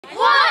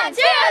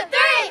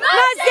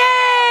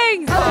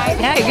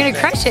you're gonna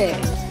crush it.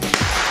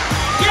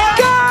 Yeah.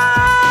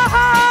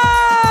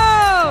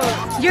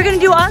 Go! You're gonna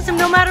do awesome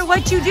no matter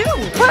what you do.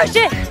 Push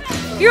it.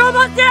 You're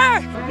almost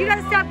there. You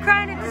gotta stop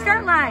crying at the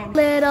start line.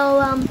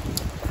 Little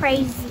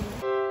crazy.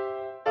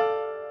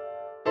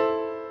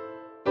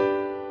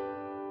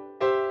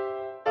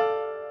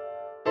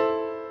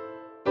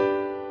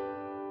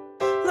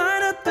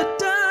 Light up the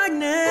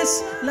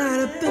darkness, light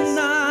up the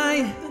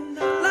night,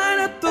 light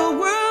up the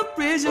world,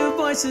 raise your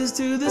voices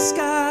to the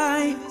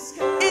sky.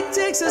 It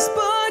takes a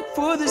spark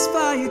for this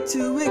fire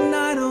to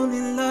ignite.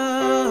 Only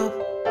love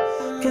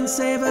can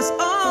save us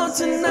all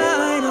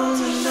tonight.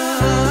 Only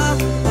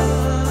love.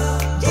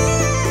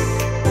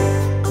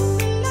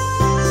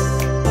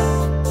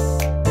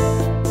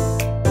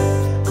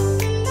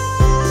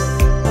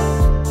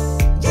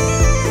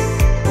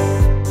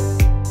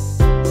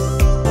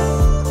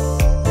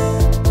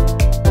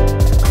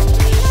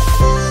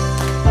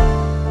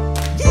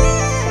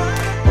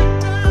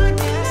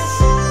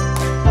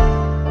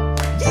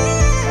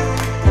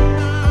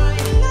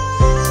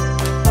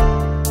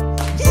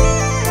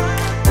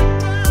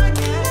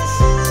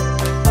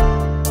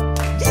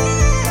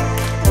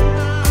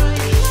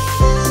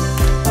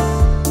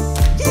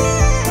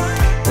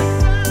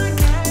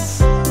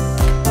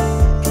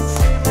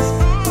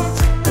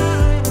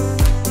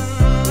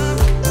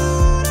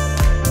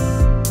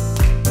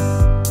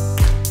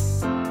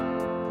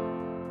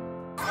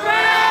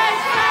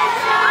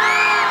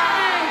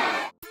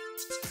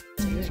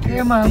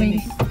 Here,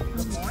 mommy.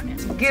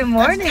 Good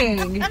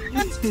morning.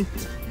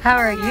 How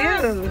are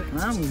you?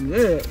 I'm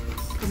good.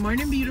 Good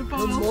morning, beautiful.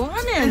 Good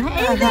morning.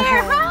 Hey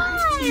there.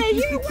 Hi.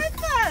 You're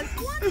with us.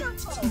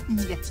 Wonderful.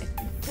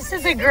 This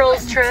is a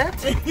girls' trip.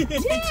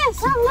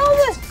 Yes, I love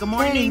it. Good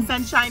morning,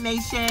 Sunshine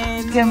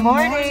Nation. Good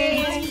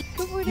morning.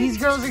 These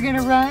girls are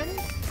gonna run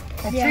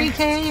a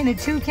 3K and a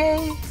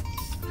 2K.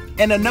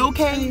 And a no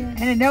K.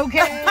 And a no K.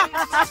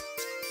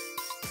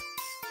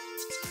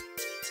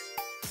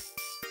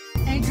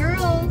 Hey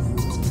girls,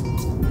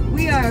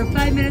 we are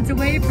 5 minutes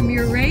away from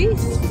your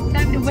race.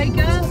 Time to wake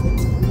up.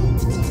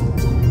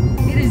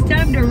 It is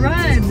time to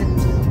run.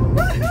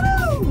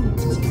 Woohoo!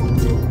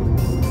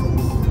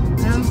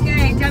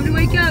 Okay, time to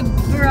wake up,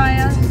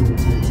 Mariah.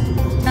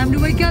 Time to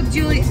wake up,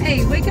 Julie.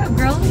 Hey, wake up,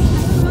 girls.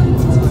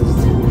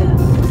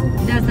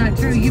 That's not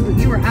true.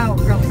 You were out,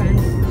 girlfriend.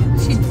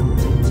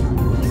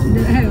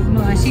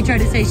 She tried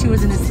to say she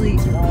wasn't asleep.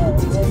 Oh,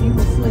 you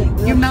were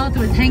asleep. Your mouth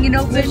was hanging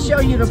open. Let's show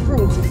you the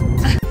proof.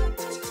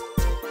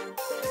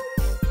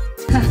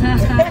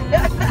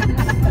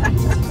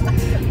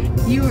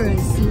 You were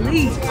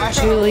asleep.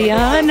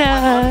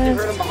 Juliana.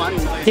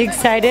 You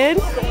excited?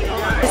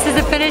 This is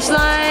the finish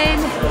line.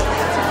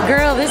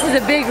 Girl, this is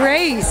a big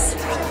race.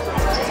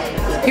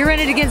 You're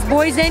running against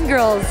boys and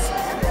girls.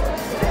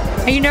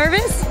 Are you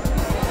nervous?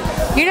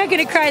 You're not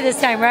gonna cry this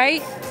time,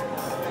 right?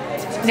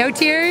 No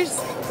tears?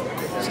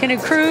 Just gonna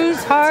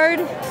cruise hard.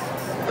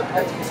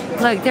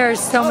 Look, there are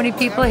so many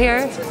people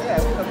here.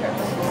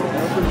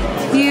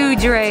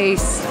 Huge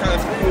race.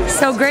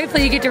 So grateful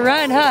you get to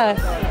run, huh?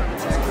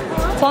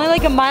 It's only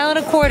like 1.25 miles.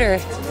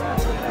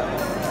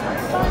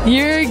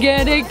 You're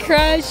gonna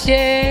crush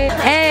it.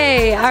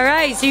 Hey, all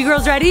right, so you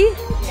girls ready?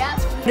 Yeah.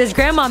 Does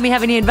Grandmommy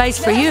have any advice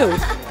for you?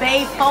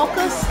 Stay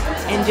focused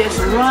and just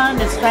run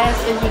as fast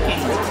as you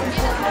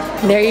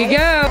can. There you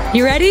go.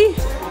 You ready?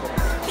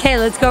 Okay,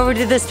 let's go over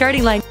to the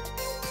starting line.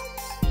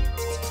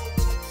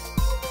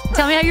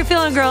 Tell me how you're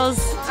feeling, girls.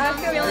 I'm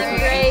feeling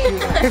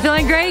great. You're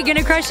feeling great?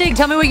 Gonna crush it?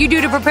 Tell me what you do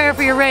to prepare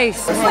for your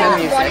race.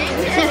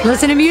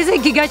 Listen to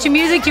music. You got your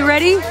music? You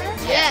ready?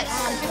 Yes.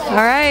 All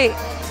right.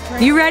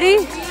 You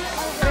ready?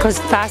 Go as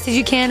fast as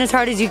you can, as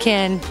hard as you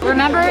can.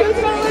 Remember,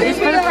 this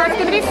first part's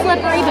gonna be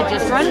slippery, but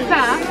just run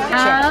fast.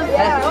 Have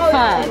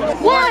fun.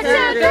 1,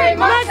 2, 3,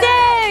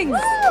 Mustangs!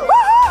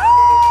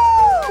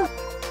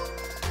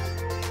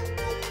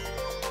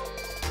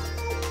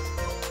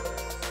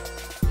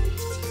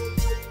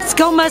 Let's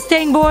go,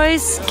 Mustang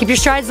boys. Keep your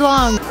strides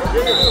long.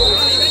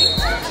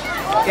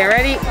 Get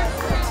ready.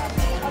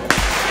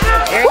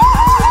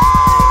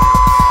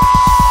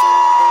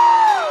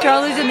 They're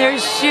all losing their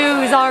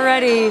shoes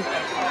already.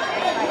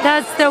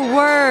 That's the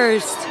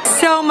worst.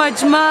 So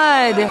much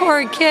mud.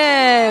 Poor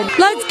kid.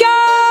 Let's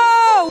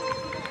go!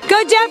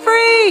 Go,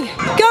 Jeffrey!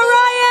 Go,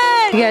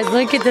 Ryan! You guys,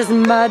 look at this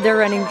mud they're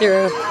running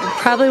through.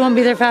 Probably won't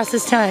be their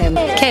fastest time.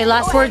 Okay,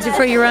 last words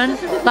before you run.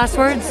 Last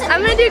words?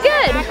 I'm gonna do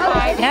good.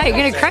 Yeah, you're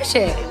gonna crush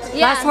it.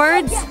 Yeah. Last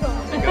words?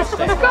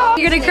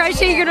 You're gonna crush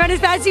it. You're gonna run as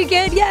fast as you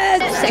can.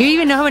 Yes! Do you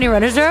even know how many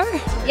runners there are?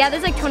 Yeah,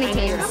 there's like 20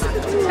 teams.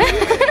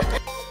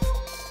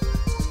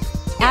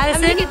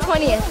 Addison? I'm gonna get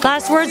 20th.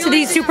 Last words to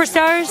these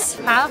superstars?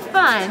 Have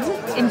fun,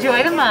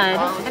 enjoy the mud,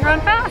 and run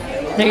fast.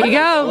 There you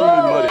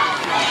go.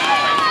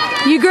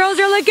 You girls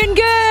are looking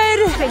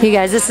good. You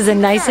guys, this is the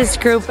nicest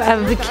group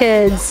of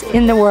kids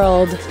in the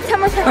world.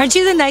 Aren't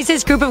you the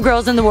nicest group of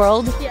girls in the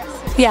world? Yes.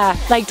 Yeah,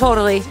 like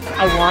totally.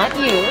 I want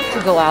you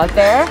to go out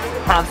there,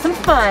 have some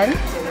fun,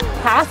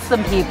 pass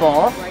some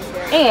people,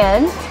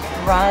 and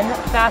run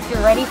fast.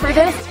 You're ready for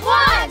this?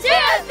 1, 2,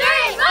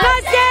 3,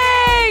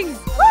 Mustangs!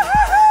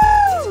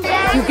 Woo-hoo-hoo!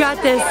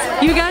 got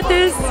this. You got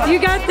this. You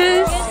got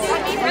this.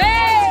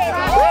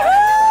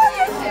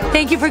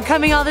 Thank you for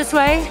coming all this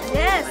way.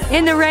 Yes.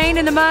 In the rain,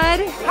 in the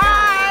mud.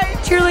 Hi.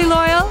 Truly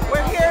loyal.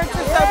 We're here to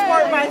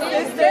support my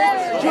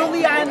sisters,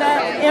 Juliana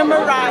and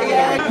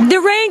Mariah. The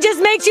rain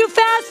just makes you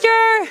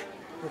faster.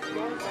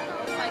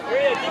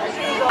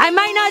 I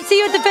might not see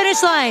you at the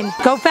finish line.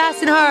 Go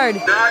fast and hard.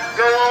 Not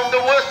go on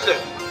the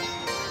whistle.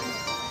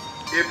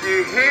 If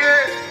you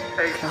hear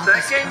a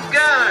second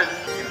gun,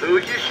 you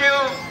lose your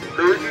shoe,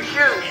 lose your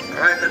shoe.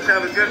 All right, let's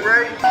have a good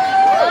race.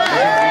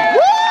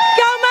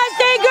 Go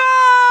Mustang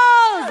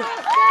girls!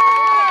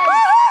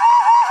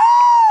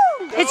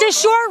 It's a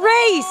short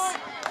race.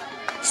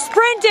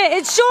 Sprint it,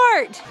 it's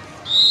short.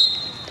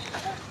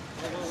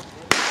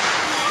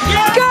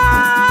 Go!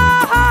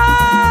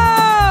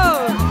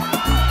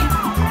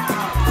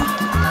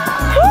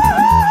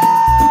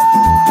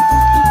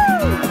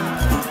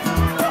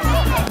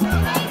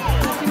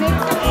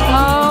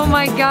 Oh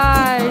my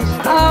gosh.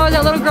 Oh,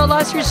 that little girl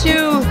lost her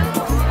shoe.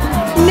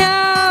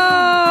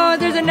 No,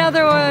 there's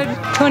another one.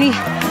 20,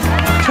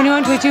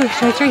 21, 22,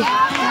 23.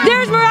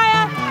 There's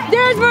Mariah.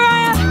 There's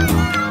Mariah.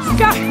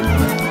 God,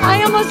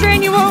 I almost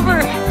ran you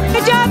over.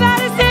 Good job,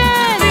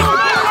 Addison.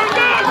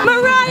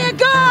 Mariah,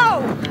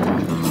 go.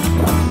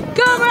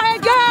 Go, Mariah,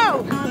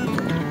 go.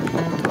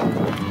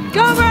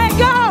 Go, Mariah,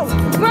 go.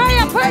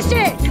 Mariah, push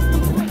it.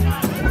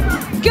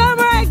 Go,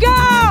 Mariah,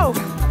 go.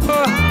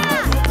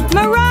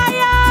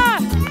 Mariah,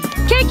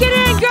 kick it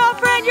in,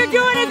 girlfriend. You're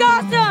doing it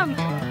awesome.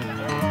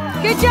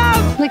 Good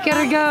job. Look at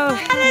her go.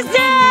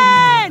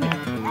 Addison,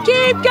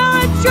 keep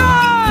going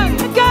strong.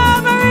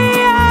 Go,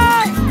 Maria.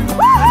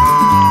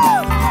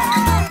 Woohoo!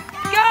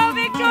 Go,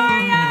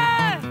 Victoria.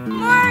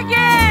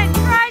 Morgan,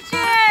 crush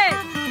it.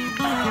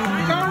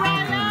 Go,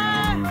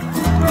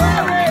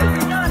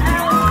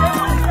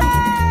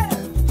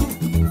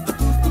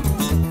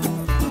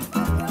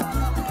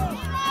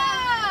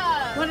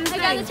 I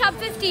got the top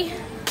 50.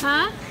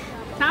 Huh?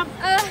 Top.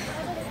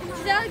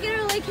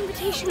 Alligator Lake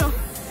Invitational.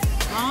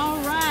 All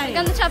I right.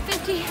 got the top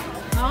 50.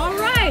 All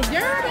right,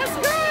 girl, that's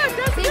good.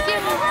 That's Thank good. you.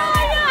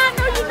 Mariah, I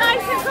know you're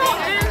nice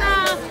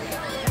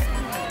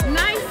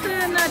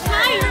and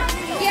tired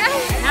Yeah.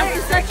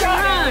 after such a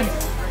run.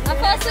 I'll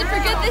fall asleep for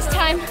good this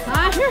time.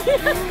 I hear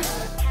you.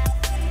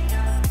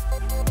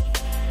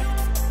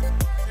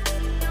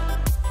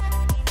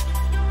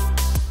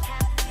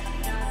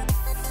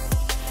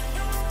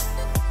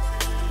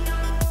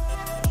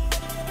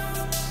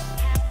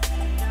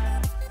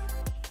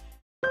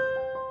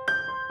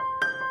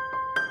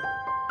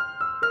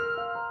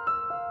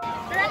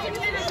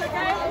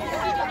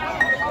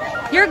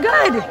 You're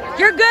good.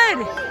 You're good.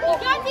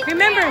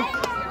 Remember,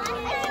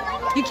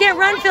 you can't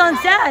run feeling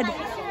sad.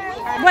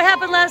 What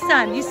happened last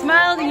time? You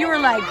smiled and you were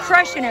like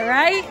crushing it,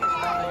 right?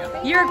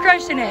 You were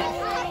crushing it.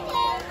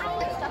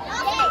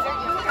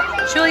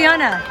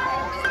 Juliana,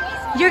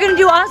 you're gonna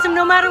do awesome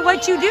no matter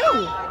what you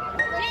do.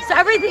 So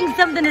everything's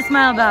something to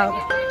smile about.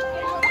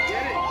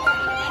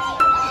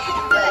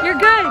 You're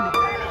good.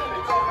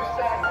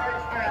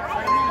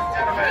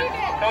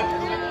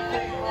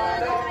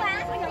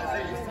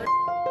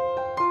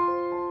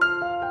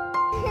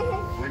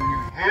 When you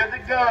hear the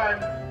gun,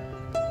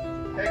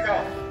 take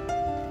off.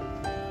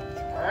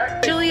 All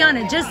right?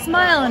 Juliana, just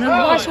smile and it'll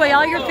wash away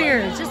all your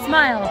fears. Just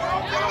smile.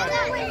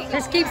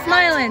 Just keep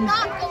smiling.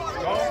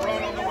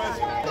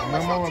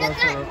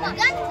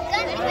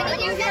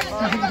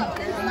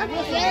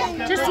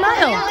 Just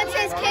smile. What's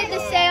his kid to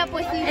stay up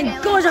with you?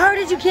 And go as hard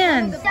as you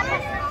can.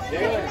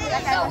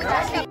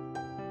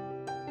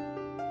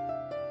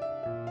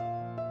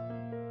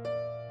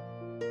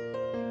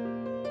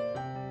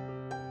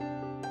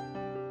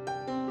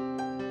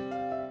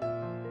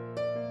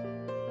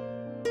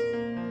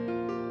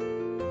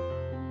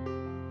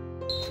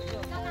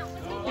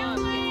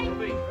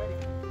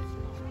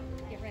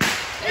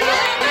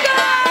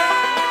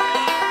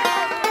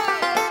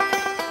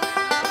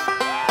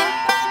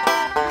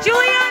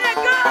 Juliana,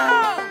 go!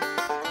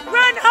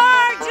 Run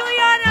hard,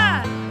 Juliana!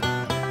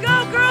 Go,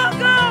 girl,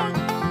 go!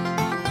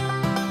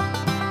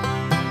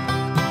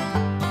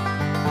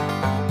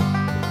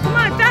 Come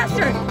on,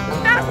 faster!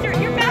 Faster!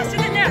 You're faster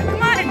than that!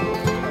 Come on!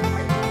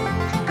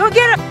 Go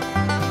get him!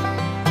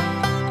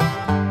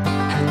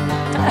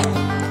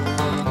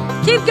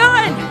 Keep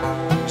going!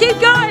 Keep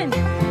going!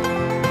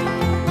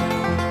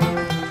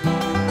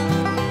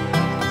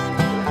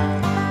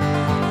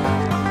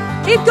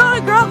 Keep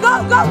going, girl!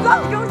 Go, go, go!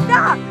 Don't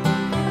stop!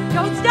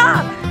 Don't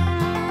stop!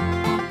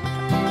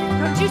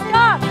 Don't you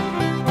stop!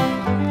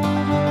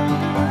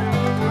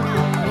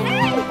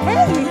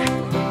 Hey!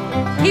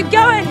 Keep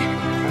going!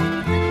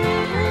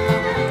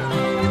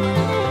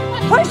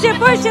 Push it,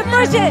 push it,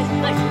 push it!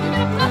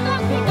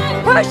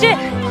 Push it!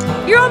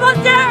 You're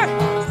almost there!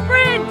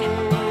 Sprint!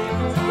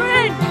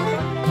 Sprint!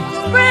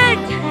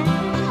 Sprint!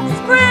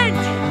 Sprint!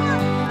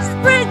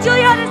 Sprint,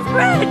 Juliana,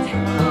 sprint!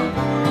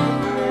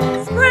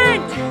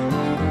 Sprint!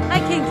 I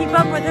can't keep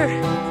up with her.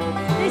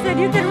 They said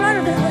you can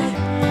run with her.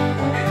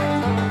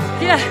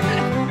 Yeah.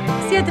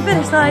 See you at the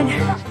finish line.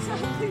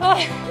 Oh,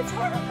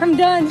 I'm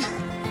done.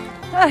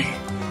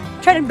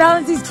 Trying to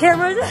balance these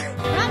cameras.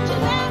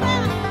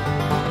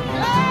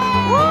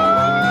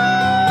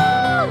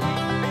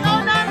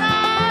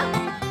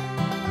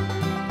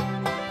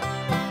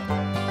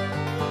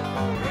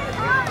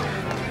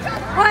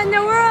 What in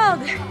the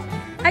world?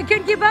 I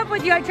couldn't keep up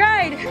with you. I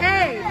tried.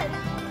 Hey,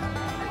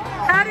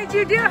 how did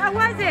you do? How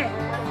was it?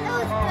 It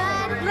was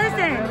good.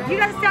 Listen, you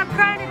gotta stop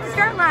crying at the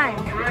start line.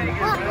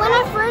 Well, when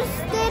I first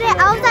did it,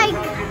 I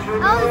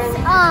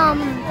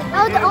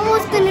was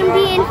almost gonna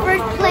be in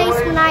first place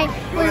when I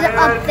was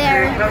up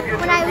there.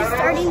 When I was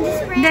starting the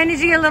sprint. Then did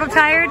you get a little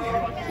tired?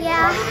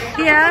 Yeah.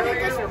 Yeah? I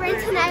did the sprint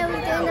and I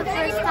was doing the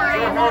first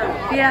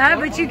time. Yeah,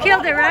 but you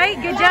killed it,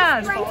 right? Good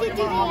job.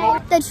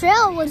 The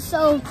trail was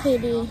so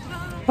pretty.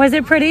 Was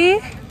it pretty?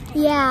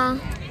 Yeah.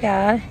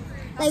 Yeah.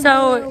 Like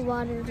So,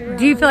 water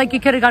do you feel like you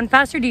could have gone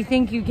faster? Do you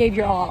think you gave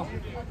your all?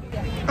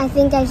 I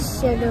think I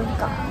should have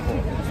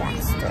gone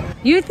faster.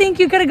 You think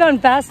you could have gone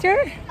faster?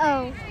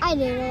 Oh, I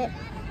did it.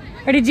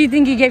 Or did you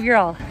think you gave your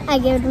all? I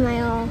gave it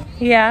my all.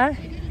 Yeah?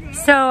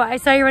 So I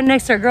saw you run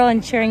next to a girl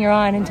and cheering her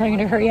on and telling her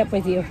to hurry up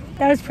with you.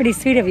 That was pretty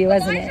sweet of you,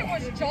 wasn't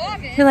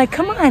it? You're like,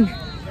 come on,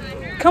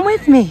 come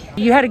with me.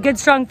 You had a good,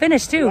 strong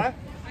finish too.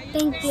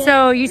 Thank you.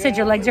 So you said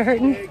your legs are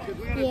hurting?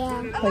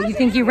 Yeah. But you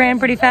think you ran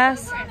pretty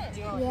fast?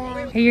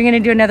 Yeah. Are you gonna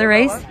do another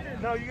race?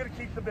 No, you gotta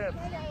keep the bib.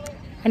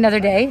 Another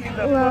day?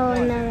 Well,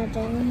 another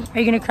day. Are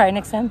you gonna cry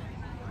next time?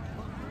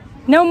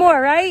 No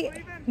more, right?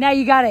 Now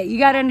you got it. You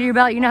got it under your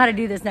belt. You know how to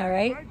do this now,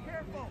 right?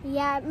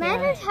 Yeah, it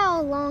matters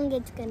how long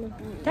it's gonna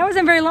be. That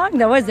wasn't very long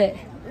though, was it?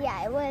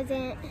 Yeah, it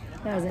wasn't.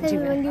 That wasn't Because too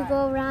when bad. you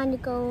go around, you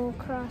go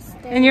across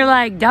there. And you're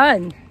like,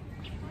 done.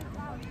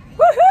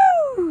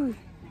 Woohoo!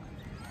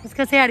 Let's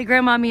go say hi to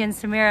Grandmommy and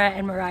Samira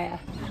and Mariah.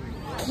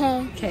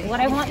 Okay. Okay. What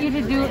I want you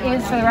to do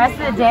is for the rest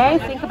of the day,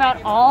 think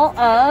about all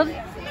of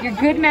your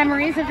good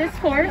memories of this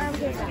course,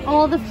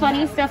 all the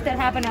funny stuff that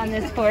happened on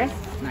this course,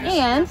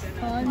 and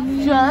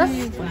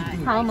just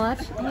how much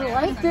you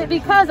liked it,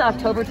 because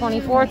October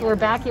 24th, we're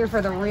back here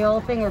for the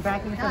real thing. We're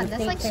back here for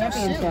the state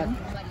championship.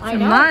 I A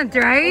know. month,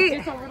 right?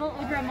 It's just a little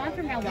over a month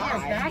from now. Wow,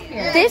 back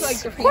here.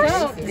 This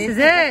course. This is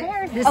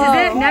it. This is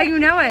it. Now you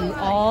know it.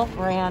 All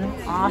ran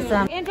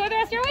awesome. Enjoy the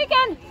rest of your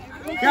weekend.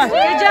 Good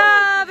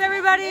job,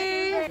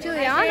 everybody.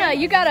 Juliana,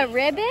 you got a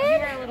ribbon?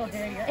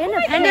 And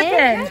a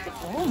pin.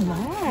 Oh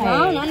my.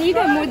 Oh, Nana, you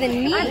got more than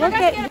me.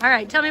 All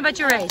right, tell me about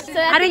your race.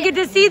 I didn't get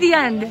to see the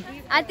end.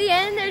 At the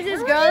end, there's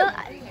this girl.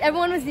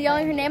 Everyone was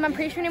yelling her name. I'm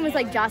pretty sure her name was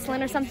like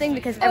Jocelyn or something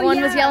because everyone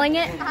was yelling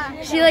it.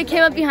 She like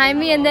came up behind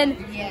me and then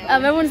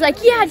everyone was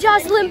like, "Yeah,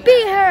 Jocelyn,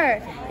 beat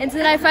her!" And so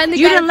then I finally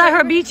You got didn't let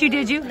her beat you,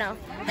 did you? No.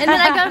 And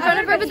then I got in front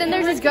of her, but then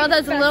there's this girl that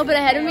was a little bit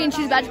ahead of me and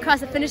she was about to cross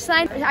the finish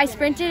line. I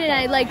sprinted and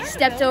I like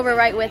stepped over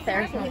right with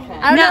her.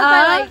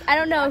 I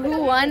don't know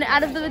who won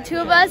out of the two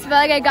of us, but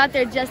like I got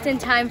there just in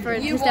time for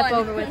to step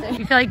over with her.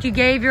 You feel like you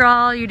gave your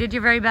all, you did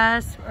your very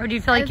best, or do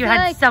you feel like you feel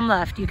had like- some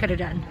left you could have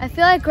done? I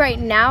feel like right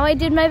now I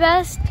did my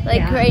best. Like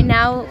Yeah. right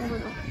now,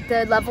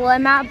 the level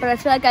I'm at, but I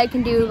feel like I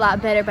can do a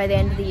lot better by the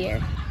end of the year.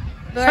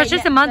 But So it's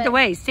just a month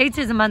away. States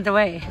is a month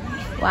away.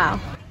 Wow.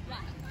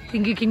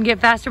 Think you can get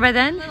faster by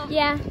then?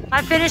 Yeah.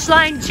 My finish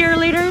line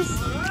cheerleaders.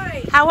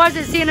 How was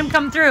it seeing them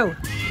come through?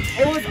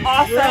 It was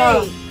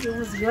awesome. It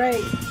was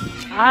great.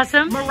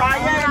 Awesome. Mariah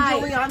and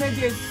Juliana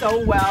did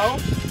so well,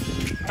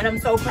 and I'm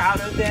so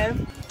proud of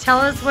them. Tell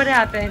us what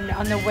happened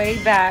on the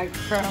way back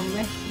from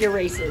your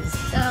races.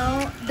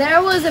 So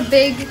there was a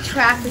big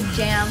traffic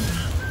jam.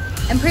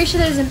 I'm pretty sure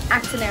there was an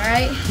accident,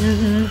 right?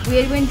 Mm-hmm. We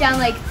had went down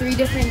like 3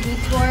 different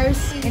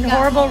detours. In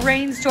horrible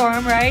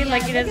rainstorm, right?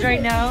 Like it is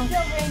right now.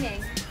 Still raining.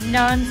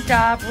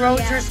 Non-stop.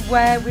 Roads were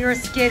wet. We were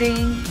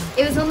skidding.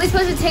 It was only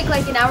supposed to take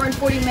like an hour and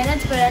 40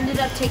 minutes, but it ended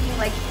up taking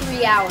like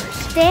 3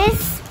 hours.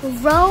 This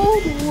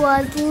road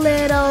was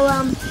little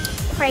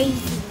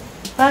crazy.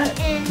 But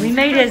we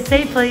made it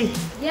safely.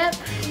 Yep.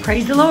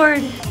 Praise the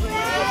Lord.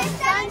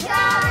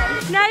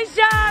 Nice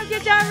job.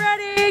 Good job,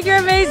 Reddy. You're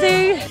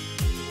amazing.